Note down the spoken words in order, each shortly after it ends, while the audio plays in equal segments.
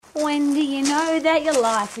When do you know that your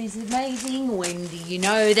life is amazing? When do you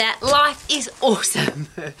know that life is awesome?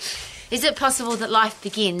 Is it possible that life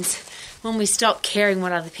begins when we stop caring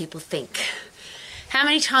what other people think? How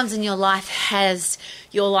many times in your life has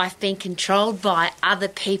your life been controlled by other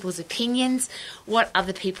people's opinions, what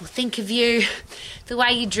other people think of you, the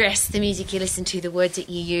way you dress, the music you listen to, the words that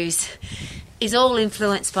you use, is all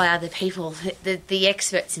influenced by other people. The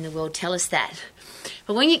experts in the world tell us that.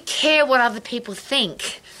 But when you care what other people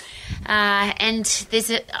think, and there's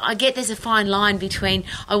a fine line between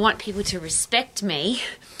I want people to respect me,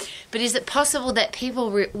 but is it possible that people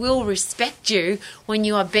will respect you when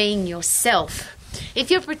you are being yourself?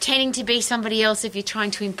 If you're pretending to be somebody else, if you're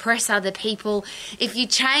trying to impress other people, if you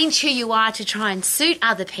change who you are to try and suit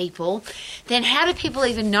other people, then how do people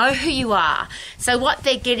even know who you are? So what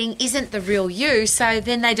they're getting isn't the real you, so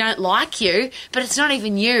then they don't like you, but it's not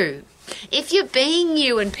even you. If you're being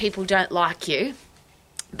you and people don't like you,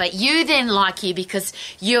 but you then like you because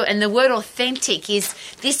you, and the word authentic is,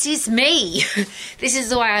 this is me. This is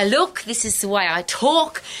the way I look. This is the way I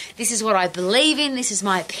talk. This is what I believe in. This is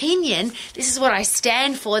my opinion. This is what I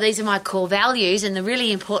stand for. These are my core values. And the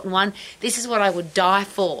really important one, this is what I would die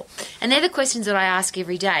for. And they're the questions that I ask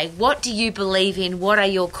every day. What do you believe in? What are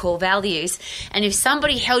your core values? And if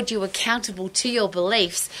somebody held you accountable to your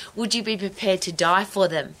beliefs, would you be prepared to die for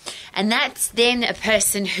them? And that's then a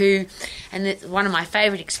person who, and one of my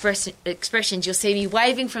favourite expressions, you'll see me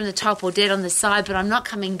waving from the top or dead on the side, but I'm not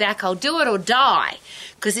coming back. I'll do it or die,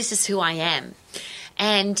 because this is who I am.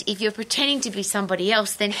 And if you're pretending to be somebody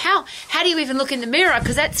else, then how do you even look in the mirror?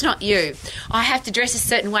 Because that's not you. I have to dress a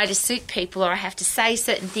certain way to suit people, or I have to say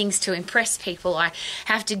certain things to impress people. I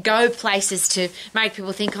have to go places to make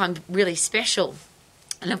people think I'm really special.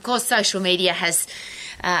 And of course, social media has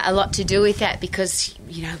a lot to do with that, because,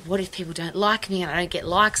 you know, what if people don't like me and I don't get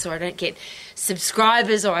likes, or I don't get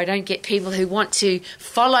subscribers, or I don't get people who want to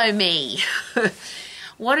follow me?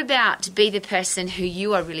 What about to be the person who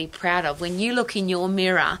you are really proud of? When you look in your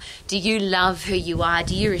mirror, do you love who you are?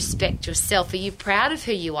 Do you respect yourself? Are you proud of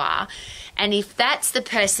who you are? And if that's the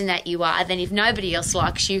person that you are, then if nobody else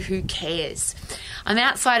likes you, who cares? I'm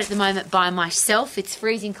outside at the moment by myself. It's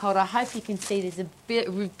freezing cold. I hope you can see there's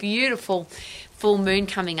a beautiful full moon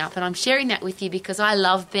coming up, and I'm sharing that with you because I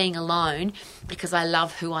love being alone, because I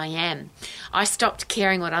love who I am. I stopped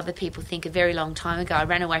caring what other people think a very long time ago. I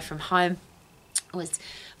ran away from home. I was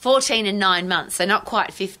 14 and 9 months, so not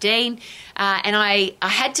quite 15, and I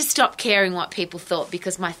had to stop caring what people thought,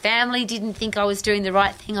 because my family didn't think I was doing the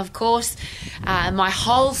right thing, of course. My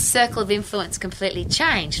whole circle of influence completely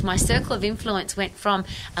changed. My circle of influence went from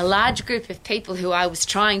a large group of people who I was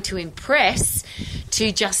trying to impress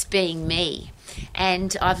to just being me.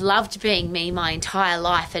 And I've loved being me my entire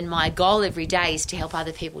life, and my goal every day is to help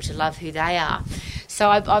other people to love who they are. So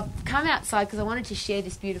I've come outside because I wanted to share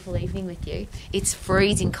this beautiful evening with you. It's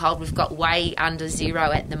freezing cold. We've got way under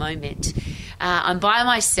zero at the moment. I'm by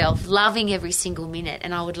myself, loving every single minute,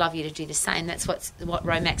 and I would love you to do the same. That's what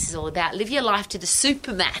Romax is all about. Live your life to the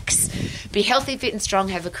supermax. Be healthy, fit and strong.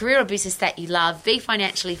 Have a career or business that you love. Be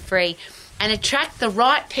financially free. And attract the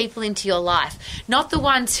right people into your life, not the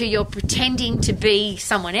ones who you're pretending to be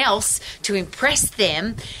someone else to impress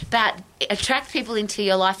them, but attract people into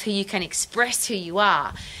your life who you can express who you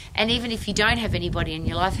are. And even if you don't have anybody in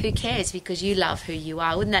your life, who cares, because you love who you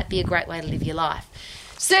are. Wouldn't that be a great way to live your life?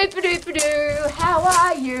 Super-duper-doo, how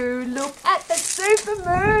are you? Look at the super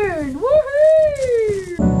moon. Woohoo!